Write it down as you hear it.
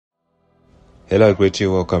Hello, I greet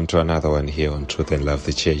you. Welcome to another one here on Truth and Love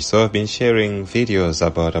the Church. So I've been sharing videos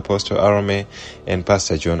about Apostle Arome and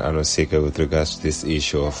Pastor John Anosike with regards to this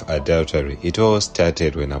issue of adultery. It all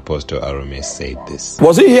started when Apostle Arome said this.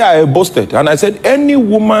 Was it here I boasted? And I said, any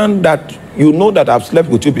woman that you know that I've slept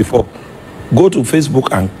with you before, go to Facebook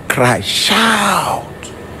and cry, shout.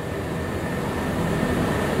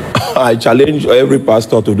 I challenge every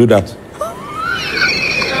pastor to do that.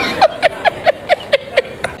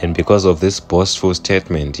 And because of this boastful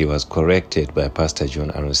statement, he was corrected by Pastor John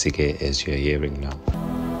Anosike, as you're hearing now.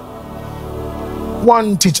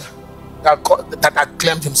 One teacher that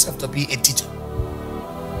claimed himself to be a teacher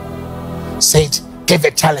gave a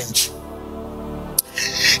challenge.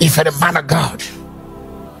 If you're a man of God,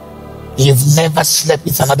 you've never slept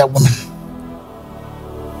with another woman,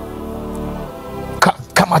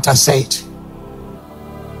 come out and say it.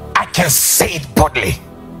 I can say it boldly.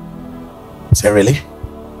 Say, really?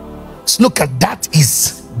 Look at that,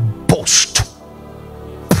 is boast,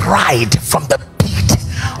 pride from the pit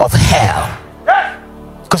of hell,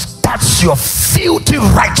 because that's your filthy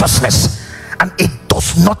righteousness, and it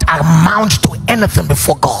does not amount to anything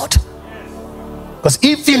before God. Because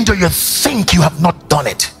even though you think you have not done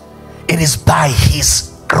it, it is by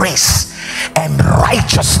his grace and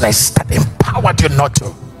righteousness that empowered you not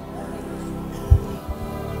to.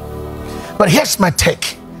 But here's my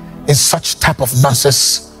take in such type of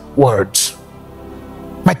nonsense words.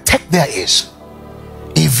 My take there is,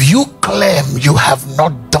 if you claim you have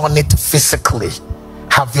not done it physically,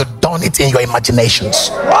 have you done it in your imaginations?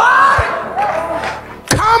 Come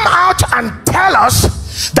out and tell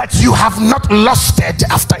us that you have not lusted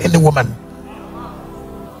after any woman.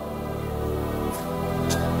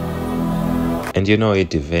 And you know, he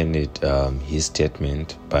defended his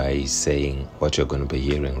statement by saying what you're going to be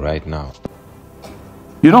hearing right now.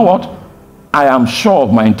 You know what? I am sure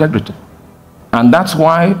of my integrity. And that's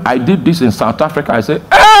why I did this in South Africa. I said,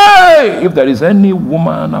 hey, if there is any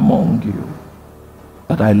woman among you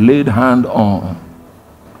that I laid hand on,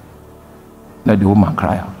 let the woman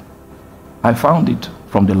cry out. I found it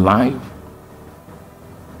from the life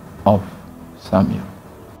of Samuel.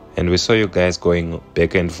 And we saw you guys going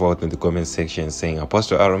back and forth in the comment section saying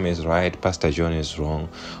Apostle Arome is right, Pastor John is wrong.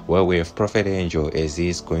 Well, we have Prophet Angel, as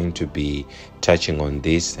he's going to be touching on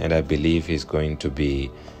this, and I believe he's going to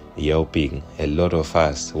be helping a lot of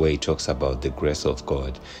us, where he talks about the grace of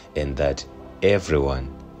God and that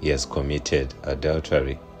everyone has committed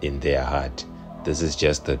adultery in their heart. This is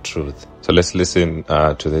just the truth. So let's listen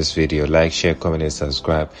to this video. Like, share, comment, and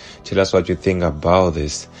subscribe. Tell us what you think about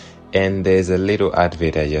this. And there's a little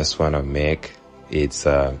advert I just want to make. It's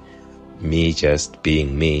me just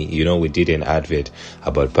being me. You know, we did an advert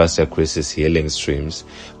about Pastor Chris's healing streams,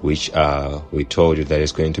 which we told you that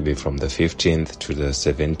it's going to be from the 15th to the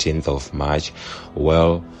 17th of March.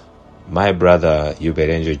 Well, my brother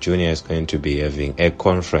Uebert Jr. is going to be having a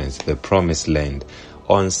conference, The Promised Land,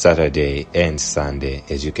 on Saturday and Sunday,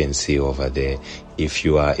 as you can see over there. If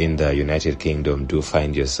you are in the United Kingdom, do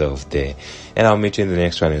find yourself there. And I'll meet you in the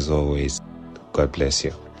next one as always. God bless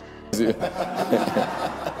you.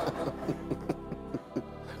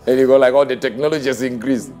 And you go like, oh, the technology has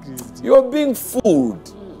increased. You're being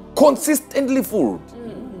fooled. Consistently fooled.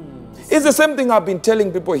 It's the same thing I've been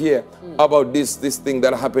telling people here about this thing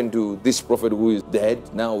that happened to this prophet who is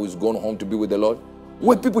dead, now who's gone home to be with the Lord.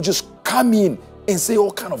 Where people just come in and say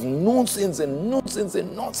all kind of nonsense and nonsense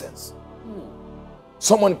and nonsense.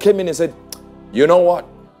 Someone came in and said, you know what?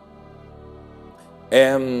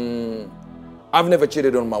 I've never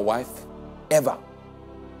cheated on my wife, ever.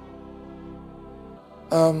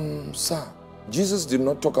 Sir, Jesus did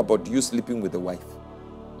not talk about you sleeping with a wife.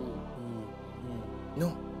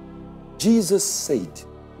 No. Jesus said,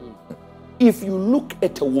 if you look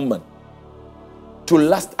at a woman to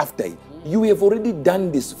lust after it, you have already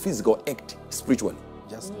done this physical act spiritually.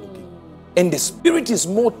 Just looking. And the spirit is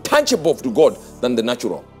more tangible to God than the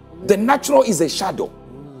natural. The natural is a shadow.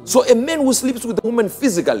 So a man who sleeps with a woman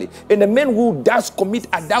physically and a man who does commit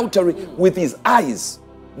adultery with his eyes,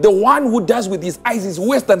 the one who does with his eyes is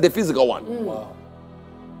worse than the physical one. Wow.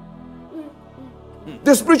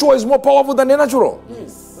 The spiritual is more powerful than the natural.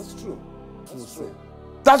 Yes, that's true. That's true.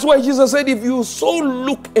 That's why Jesus said, if you so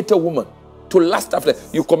look at a woman to lust after,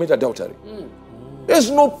 you commit adultery.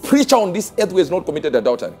 There's no preacher on this earth who has not committed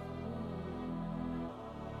adultery.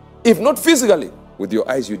 If not physically, with your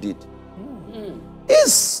eyes you did.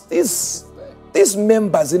 These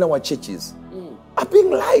members in our churches are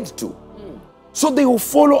being lied to. So they will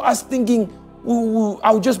follow us thinking,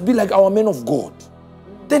 I'll just be like our men of God.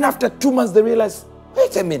 Then after 2 months they realize,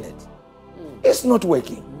 wait a minute, it's not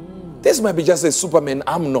working. This might be just a Superman,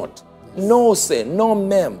 I'm not. No, sir. No,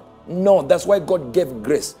 ma'am. No, that's why God gave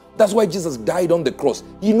grace. That's why Jesus died on the cross.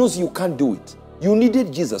 He knows you can't do it. You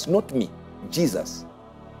needed Jesus, not me. Jesus.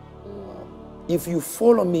 If you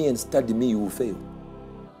follow me and study me, you will fail.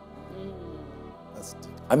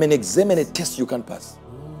 I'm an exam and a test you can't pass.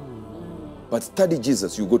 But study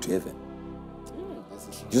Jesus, you go to heaven.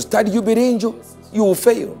 You study Uebert Angel, you will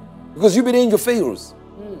fail. Because Uebert Angel fails.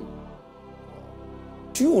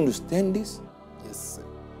 Do you understand this? Yes, sir.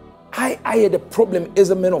 I had a problem as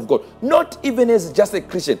a man of God. Not even as just a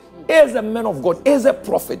Christian. As a man of God, as a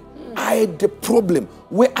prophet. I had a problem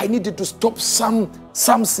where I needed to stop some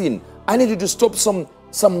sin. I needed to stop some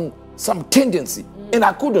tendency. And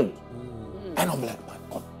I couldn't. And I'm like, my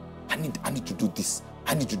God, I need to do this.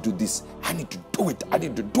 I need to do this. I need to do it. I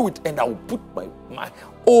need to do it. And I will put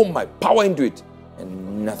all my power into it.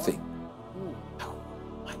 And nothing. Oh,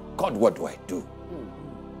 my God, what do I do?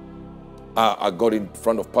 I got in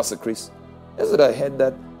front of Pastor Chris. I said, I heard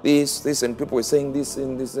that this, and people were saying this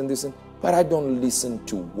and this and this. But I don't listen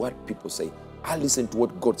to what people say. I listen to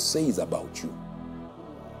what God says about you.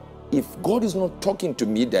 If God is not talking to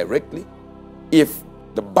me directly, if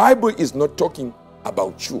the Bible is not talking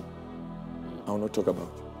about you, I will not talk about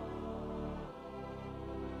you.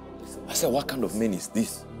 I said, what kind of man is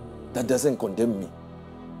this that doesn't condemn me?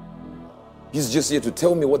 He's just here to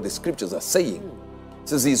tell me what the scriptures are saying. He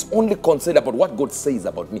says he's only concerned about what God says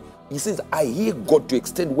about me. He says, I hear God to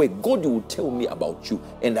extend where God will tell me about you.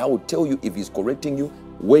 And I will tell you if he's correcting you,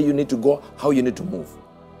 where you need to go, how you need to move.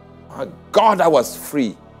 My God, I was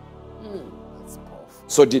free.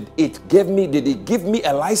 So did it give me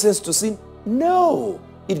a license to sin? No.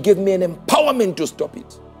 It gave me an empowerment to stop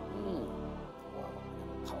it.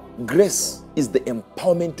 Grace is the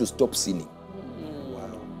empowerment to stop sinning.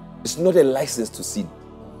 It's not a license to sin.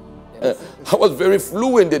 I was very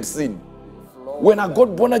fluent at sin. When I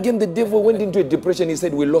got born again, the devil went into a depression. He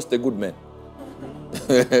said, we lost a good man.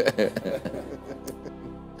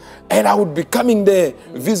 And I would be coming there,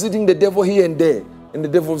 visiting the devil here and there. And the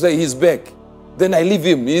devil would say, he's back. Then I leave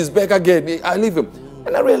him. He's back again. I leave him.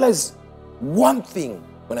 And I realized one thing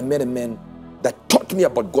when I met a man that taught me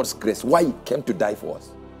about God's grace, why he came to die for us.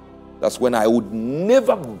 That's when I would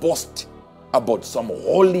never boast about some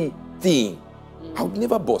holy thing. I would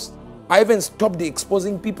never boast. I even stopped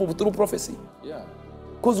exposing people through prophecy. Yeah.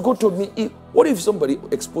 Because God told me, what if somebody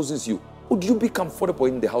exposes you? Would you be comfortable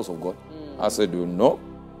in the house of God? I said, no,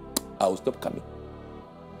 I will stop coming.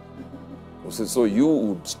 I said, so you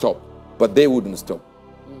would stop, but they wouldn't stop.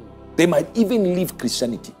 They might even leave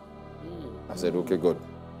Christianity. I said, okay, God,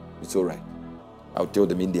 it's all right. I'll tell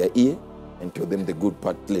them in their ear and tell them the good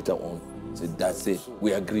part later on. I said, that's it.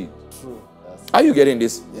 We agree. Are you getting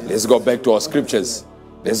this? Yes. Let's go back to our scriptures.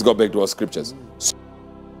 Let's go back to our scriptures.